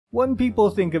When people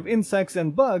think of insects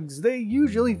and bugs, they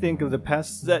usually think of the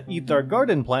pests that eat our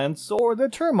garden plants or the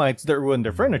termites that ruin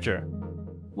their furniture.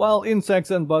 While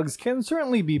insects and bugs can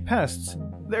certainly be pests,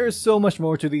 there's so much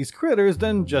more to these critters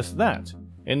than just that.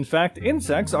 In fact,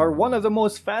 insects are one of the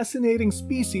most fascinating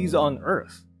species on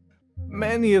Earth.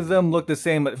 Many of them look the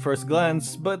same at first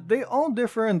glance, but they all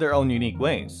differ in their own unique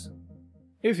ways.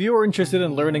 If you're interested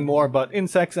in learning more about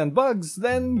insects and bugs,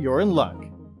 then you're in luck.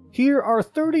 Here are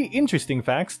 30 interesting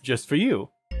facts just for you.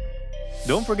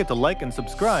 Don't forget to like and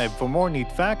subscribe for more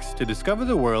neat facts to discover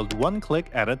the world one click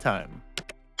at a time.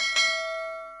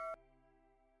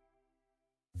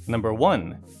 Number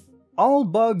 1. All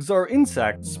bugs are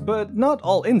insects, but not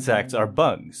all insects are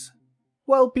bugs.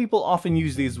 While people often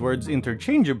use these words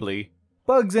interchangeably,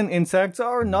 bugs and insects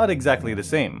are not exactly the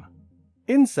same.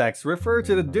 Insects refer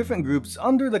to the different groups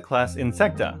under the class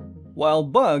Insecta, while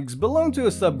bugs belong to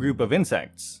a subgroup of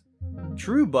insects.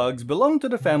 True bugs belong to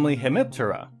the family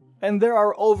Hemiptera, and there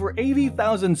are over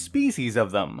 80,000 species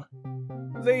of them.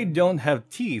 They don't have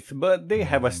teeth, but they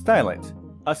have a stylet,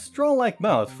 a straw-like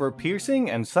mouth for piercing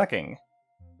and sucking.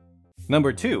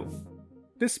 Number 2.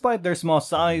 Despite their small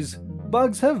size,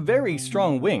 bugs have very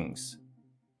strong wings.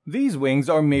 These wings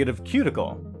are made of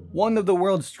cuticle, one of the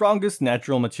world's strongest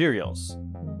natural materials.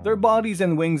 Their bodies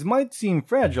and wings might seem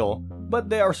fragile, but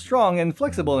they are strong and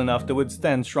flexible enough to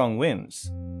withstand strong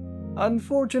winds.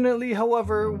 Unfortunately,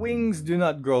 however, wings do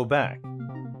not grow back.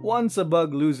 Once a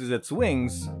bug loses its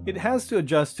wings, it has to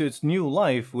adjust to its new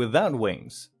life without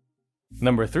wings.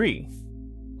 Number 3.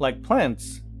 Like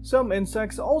plants, some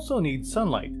insects also need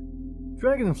sunlight.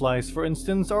 Dragonflies, for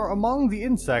instance, are among the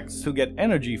insects who get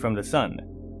energy from the sun.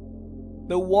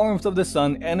 The warmth of the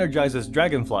sun energizes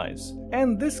dragonflies,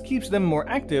 and this keeps them more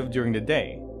active during the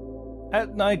day.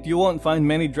 At night, you won't find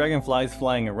many dragonflies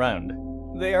flying around.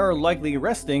 They are likely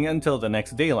resting until the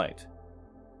next daylight.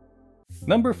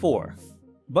 Number 4.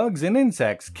 Bugs and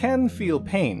insects can feel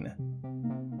pain.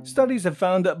 Studies have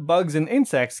found that bugs and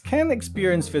insects can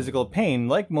experience physical pain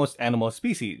like most animal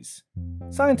species.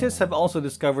 Scientists have also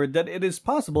discovered that it is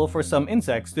possible for some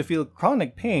insects to feel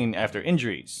chronic pain after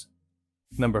injuries.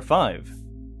 Number 5.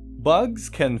 Bugs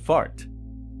can fart.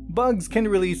 Bugs can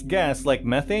release gas like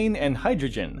methane and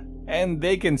hydrogen, and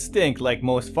they can stink like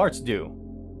most farts do.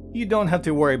 You don't have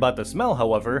to worry about the smell,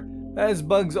 however, as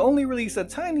bugs only release a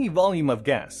tiny volume of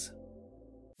gas.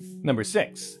 Number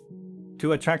 6.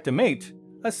 To attract a mate,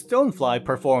 a stonefly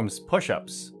performs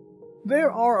push-ups.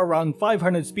 There are around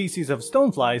 500 species of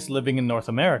stoneflies living in North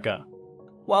America.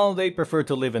 While they prefer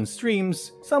to live in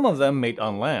streams, some of them mate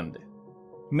on land.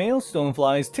 Male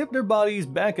stoneflies tip their bodies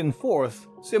back and forth,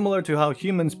 similar to how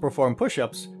humans perform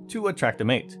push-ups to attract a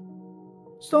mate.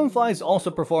 Stoneflies also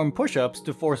perform push-ups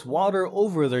to force water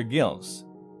over their gills.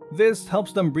 This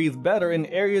helps them breathe better in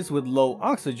areas with low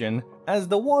oxygen, as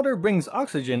the water brings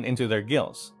oxygen into their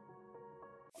gills.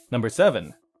 Number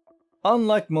 7.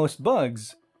 Unlike most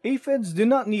bugs, aphids do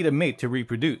not need a mate to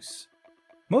reproduce.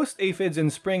 Most aphids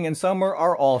in spring and summer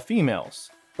are all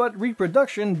females, but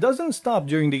reproduction doesn't stop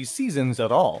during these seasons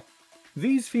at all.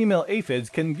 These female aphids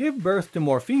can give birth to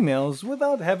more females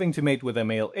without having to mate with a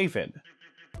male aphid.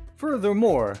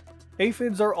 Furthermore,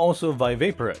 aphids are also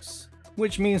viviparous,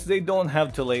 which means they don't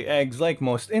have to lay eggs like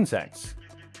most insects.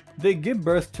 They give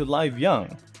birth to live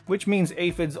young, which means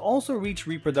aphids also reach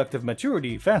reproductive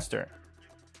maturity faster.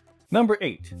 Number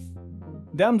 8.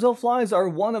 Damselflies are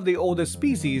one of the oldest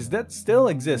species that still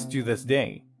exist to this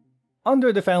day.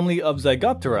 Under the family of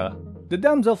Zygoptera, the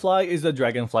damselfly is the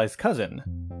dragonfly's cousin.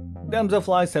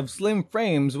 Damselflies have slim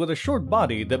frames with a short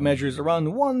body that measures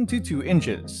around 1 to 2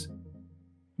 inches.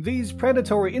 These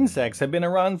predatory insects have been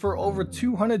around for over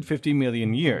 250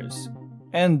 million years,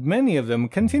 and many of them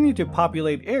continue to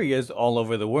populate areas all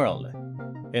over the world.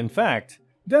 In fact,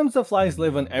 damselflies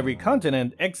live on every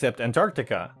continent except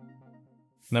Antarctica.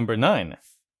 Number 9.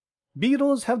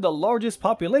 Beetles have the largest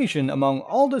population among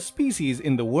all the species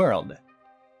in the world.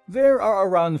 There are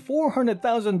around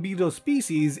 400,000 beetle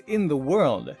species in the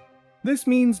world. This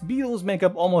means beetles make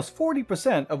up almost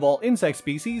 40% of all insect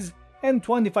species and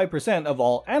 25% of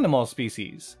all animal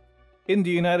species. In the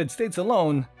United States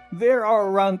alone, there are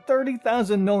around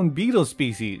 30,000 known beetle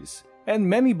species, and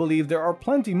many believe there are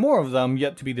plenty more of them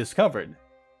yet to be discovered.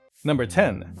 Number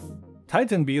 10.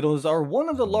 Titan beetles are one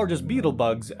of the largest beetle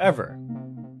bugs ever.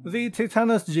 The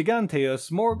Titanus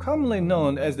giganteus, more commonly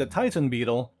known as the titan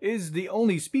beetle, is the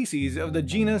only species of the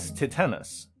genus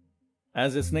Titanus.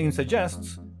 As its name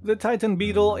suggests, the titan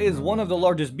beetle is one of the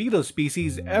largest beetle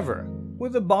species ever,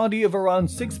 with a body of around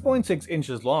 6.6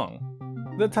 inches long.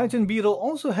 The Titan beetle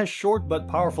also has short but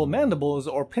powerful mandibles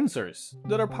or pincers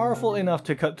that are powerful enough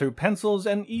to cut through pencils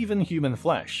and even human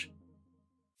flesh.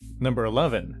 Number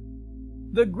 11.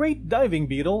 The great diving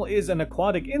beetle is an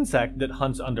aquatic insect that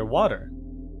hunts underwater.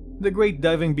 The great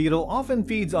diving beetle often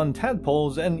feeds on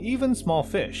tadpoles and even small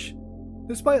fish.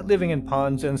 Despite living in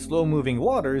ponds and slow-moving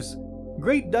waters,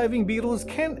 great diving beetles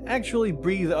can't actually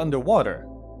breathe underwater.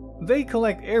 They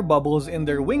collect air bubbles in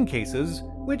their wing cases,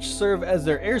 which serve as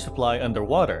their air supply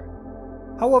underwater.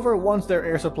 However, once their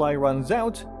air supply runs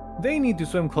out, they need to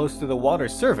swim close to the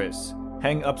water's surface,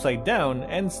 hang upside down,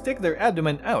 and stick their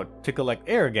abdomen out to collect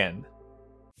air again.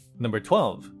 Number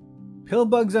 12.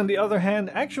 Pillbugs, on the other hand,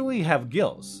 actually have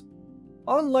gills.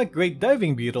 Unlike great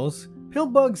diving beetles,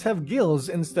 pillbugs have gills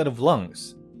instead of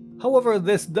lungs. However,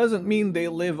 this doesn't mean they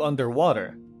live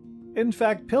underwater. In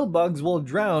fact, pillbugs will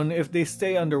drown if they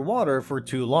stay underwater for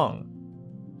too long.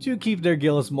 To keep their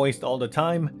gills moist all the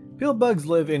time, pillbugs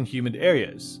live in humid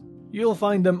areas. You'll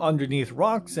find them underneath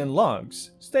rocks and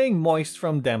logs, staying moist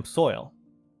from damp soil.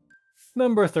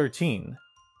 Number 13.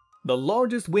 The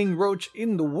largest winged roach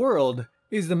in the world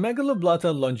is the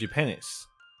Megaloblatta longipennis.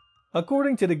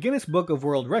 According to the Guinness Book of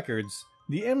World Records,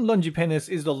 the M. longipennis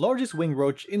is the largest winged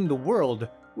roach in the world,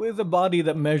 with a body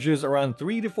that measures around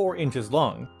 3 to 4 inches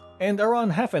long and around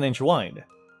half an inch wide.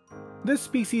 This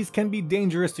species can be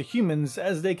dangerous to humans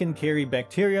as they can carry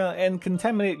bacteria and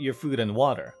contaminate your food and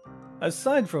water.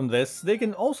 Aside from this, they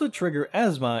can also trigger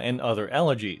asthma and other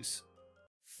allergies.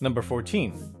 Number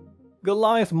 14.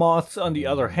 Goliath moths, on the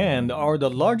other hand, are the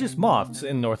largest moths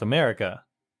in North America.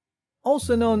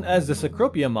 Also known as the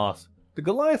Cecropia moth, the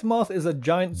Goliath moth is a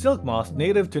giant silk moth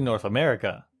native to North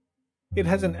America. It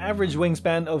has an average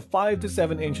wingspan of 5 to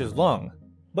 7 inches long,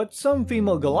 but some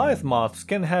female Goliath moths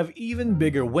can have even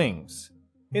bigger wings.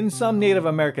 In some Native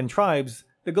American tribes,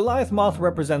 the Goliath moth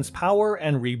represents power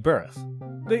and rebirth.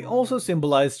 They also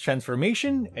symbolize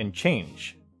transformation and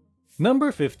change.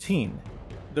 Number 15.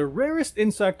 The rarest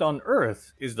insect on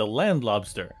Earth is the land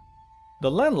lobster. The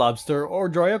land lobster, or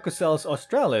Dryococels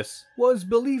australis, was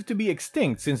believed to be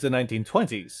extinct since the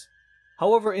 1920s.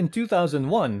 However, in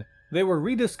 2001, they were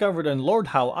rediscovered on Lord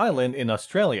Howe Island in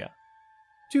Australia.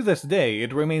 To this day,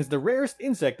 it remains the rarest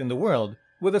insect in the world,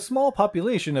 with a small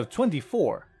population of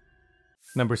 24.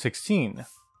 Number 16.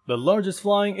 The largest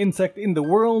flying insect in the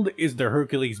world is the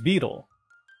Hercules beetle.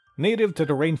 Native to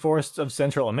the rainforests of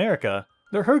Central America,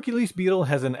 the Hercules beetle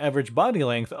has an average body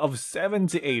length of 7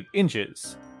 to 8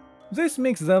 inches. This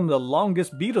makes them the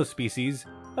longest beetle species,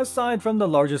 aside from the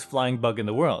largest flying bug in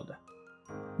the world.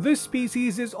 This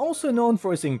species is also known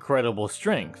for its incredible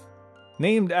strength.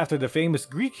 Named after the famous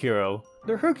Greek hero,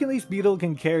 the Hercules beetle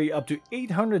can carry up to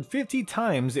 850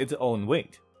 times its own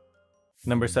weight.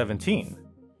 Number 17.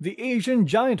 The Asian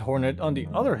giant hornet, on the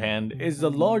other hand, is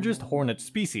the largest hornet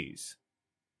species.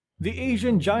 The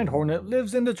Asian giant hornet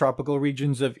lives in the tropical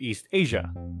regions of East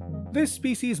Asia. This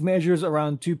species measures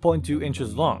around 2.2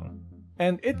 inches long,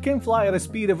 and it can fly at a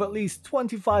speed of at least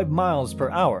 25 miles per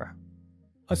hour.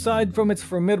 Aside from its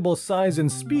formidable size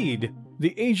and speed,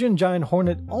 the Asian giant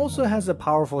hornet also has a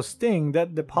powerful sting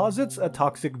that deposits a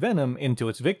toxic venom into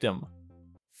its victim.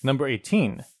 Number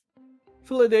 18.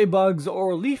 Felidae bugs,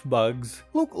 or leaf bugs,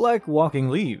 look like walking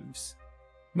leaves.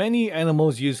 Many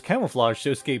animals use camouflage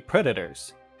to escape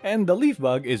predators, and the leaf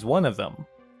bug is one of them.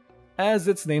 As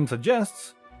its name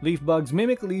suggests, leaf bugs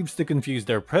mimic leaves to confuse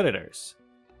their predators.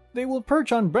 They will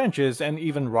perch on branches and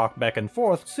even rock back and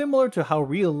forth, similar to how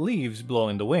real leaves blow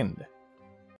in the wind.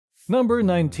 Number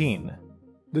 19.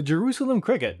 The Jerusalem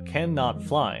cricket cannot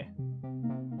fly.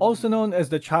 Also known as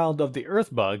the child of the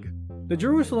earth bug, the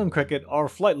Jerusalem cricket are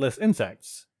flightless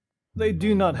insects. They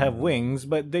do not have wings,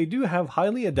 but they do have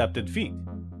highly adapted feet.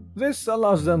 This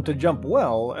allows them to jump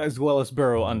well as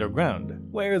burrow underground,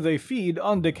 where they feed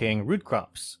on decaying root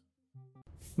crops.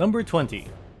 Number 20.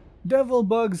 Devil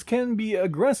bugs can be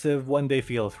aggressive when they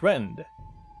feel threatened.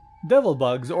 Devil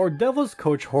bugs, or devil's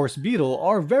coach horse beetle,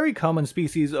 are very common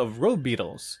species of road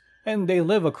beetles, and they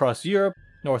live across Europe,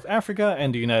 North Africa,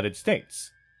 and the United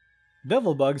States.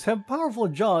 Devil bugs have powerful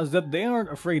jaws that they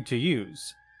aren't afraid to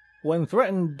use. When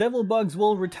threatened, devil bugs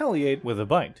will retaliate with a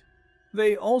bite.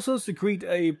 They also secrete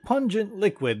a pungent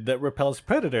liquid that repels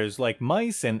predators like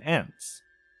mice and ants.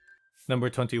 Number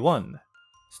 21.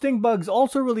 Stink bugs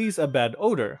also release a bad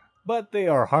odor, but they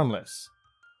are harmless.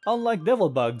 Unlike devil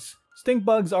bugs, stink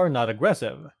bugs are not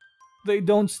aggressive. They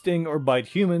don't sting or bite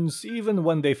humans even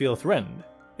when they feel threatened.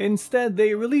 Instead,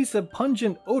 they release a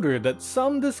pungent odor that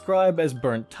some describe as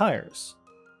burnt tires.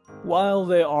 While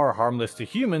they are harmless to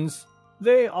humans,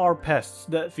 they are pests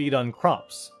that feed on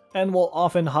crops, and will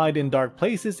often hide in dark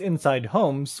places inside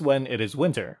homes when it is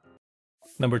winter.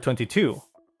 Number 22.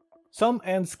 Some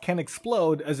ants can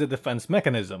explode as a defense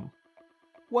mechanism.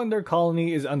 When their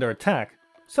colony is under attack,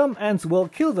 some ants will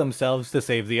kill themselves to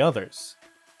save the others.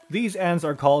 These ants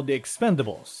are called the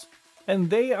expendables, and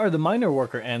they are the minor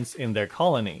worker ants in their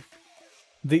colony.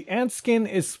 The ant skin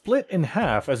is split in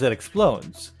half as it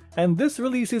explodes, and this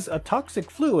releases a toxic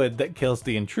fluid that kills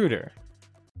the intruder.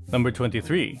 Number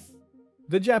 23.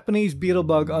 The Japanese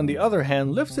beetlebug, on the other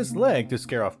hand, lifts its leg to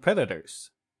scare off predators.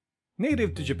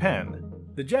 Native to Japan,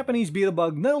 the Japanese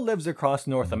beetlebug now lives across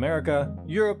North America,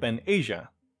 Europe, and Asia.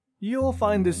 You'll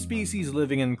find this species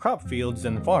living in crop fields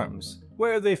and farms,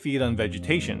 where they feed on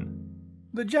vegetation.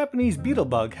 The Japanese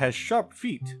beetlebug has sharp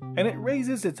feet, and it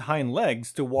raises its hind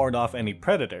legs to ward off any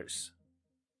predators.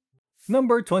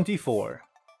 Number 24.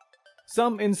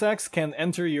 Some insects can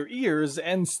enter your ears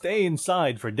and stay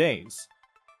inside for days.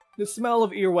 The smell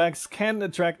of earwax can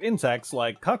attract insects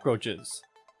like cockroaches.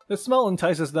 The smell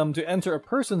entices them to enter a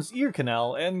person's ear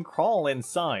canal and crawl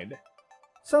inside.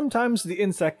 Sometimes the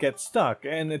insect gets stuck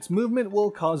and its movement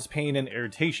will cause pain and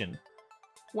irritation.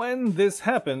 When this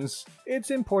happens, it's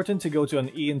important to go to an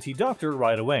ENT doctor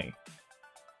right away.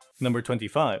 Number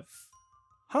 25.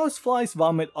 Houseflies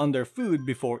vomit on their food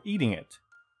before eating it.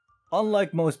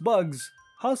 Unlike most bugs,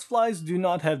 houseflies do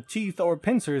not have teeth or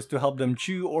pincers to help them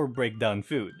chew or break down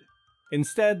food.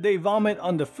 Instead, they vomit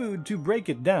on the food to break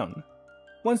it down.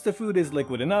 Once the food is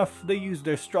liquid enough, they use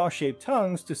their straw-shaped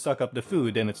tongues to suck up the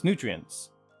food and its nutrients.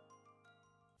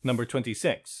 Number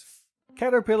 26.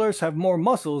 Caterpillars have more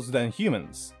muscles than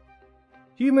humans.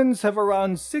 Humans have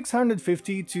around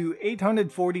 650 to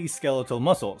 840 skeletal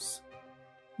muscles,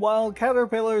 while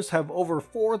caterpillars have over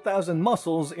 4,000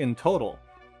 muscles in total.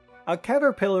 A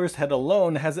caterpillar's head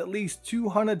alone has at least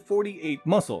 248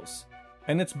 muscles,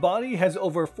 and its body has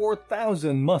over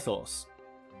 4,000 muscles.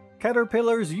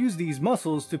 Caterpillars use these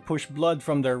muscles to push blood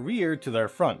from their rear to their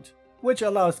front, which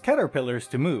allows caterpillars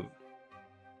to move.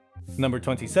 Number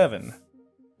 27.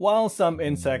 While some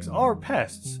insects are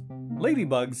pests,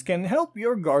 ladybugs can help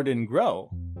your garden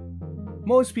grow.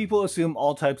 Most people assume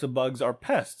all types of bugs are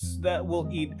pests that will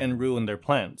eat and ruin their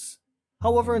plants.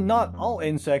 However, not all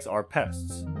insects are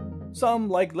pests. Some,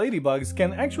 like ladybugs,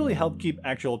 can actually help keep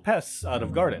actual pests out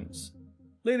of gardens.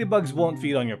 Ladybugs won't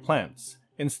feed on your plants.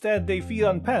 Instead, they feed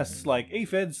on pests like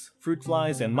aphids, fruit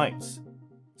flies, and mites.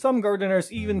 Some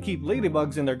gardeners even keep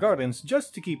ladybugs in their gardens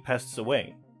just to keep pests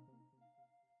away.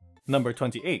 Number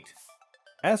 28.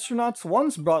 Astronauts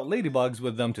once brought ladybugs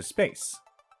with them to space.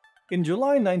 In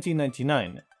July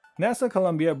 1999, NASA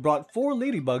Columbia brought 4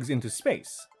 ladybugs into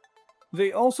space.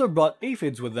 They also brought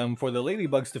aphids with them for the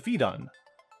ladybugs to feed on.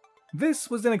 This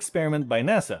was an experiment by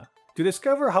NASA to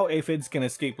discover how aphids can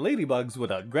escape ladybugs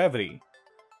without gravity.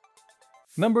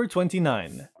 Number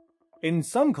 29. In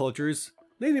some cultures,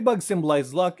 ladybugs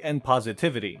symbolize luck and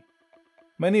positivity.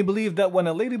 Many believe that when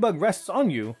a ladybug rests on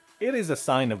you, it is a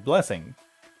sign of blessing.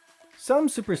 Some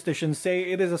superstitions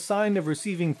say it is a sign of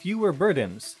receiving fewer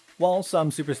burdens, while some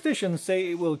superstitions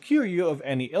say it will cure you of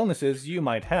any illnesses you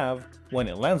might have when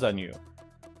it lands on you.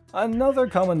 Another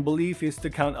common belief is to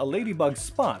count a ladybug's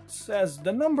spots, as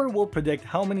the number will predict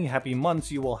how many happy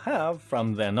months you will have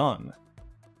from then on.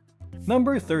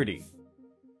 Number 30.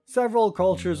 Several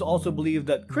cultures also believe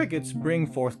that crickets bring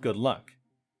forth good luck.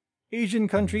 Asian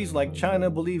countries like China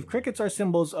believe crickets are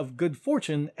symbols of good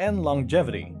fortune and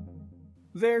longevity.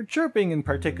 Their chirping in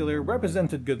particular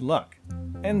represented good luck,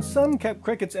 and some kept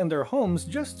crickets in their homes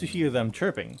just to hear them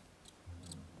chirping.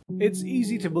 It's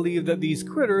easy to believe that these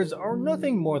critters are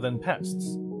nothing more than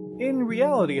pests. In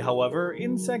reality, however,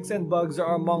 insects and bugs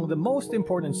are among the most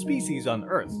important species on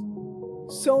Earth.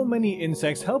 So many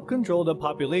insects help control the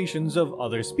populations of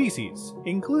other species,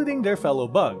 including their fellow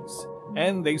bugs,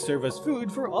 and they serve as food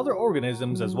for other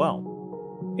organisms as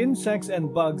well. Insects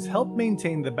and bugs help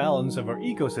maintain the balance of our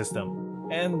ecosystem,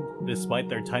 and, despite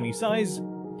their tiny size,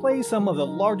 play some of the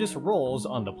largest roles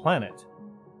on the planet.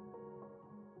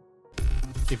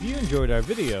 If you enjoyed our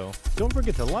video, don't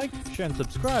forget to like, share, and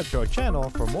subscribe to our channel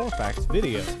for more facts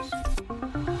videos.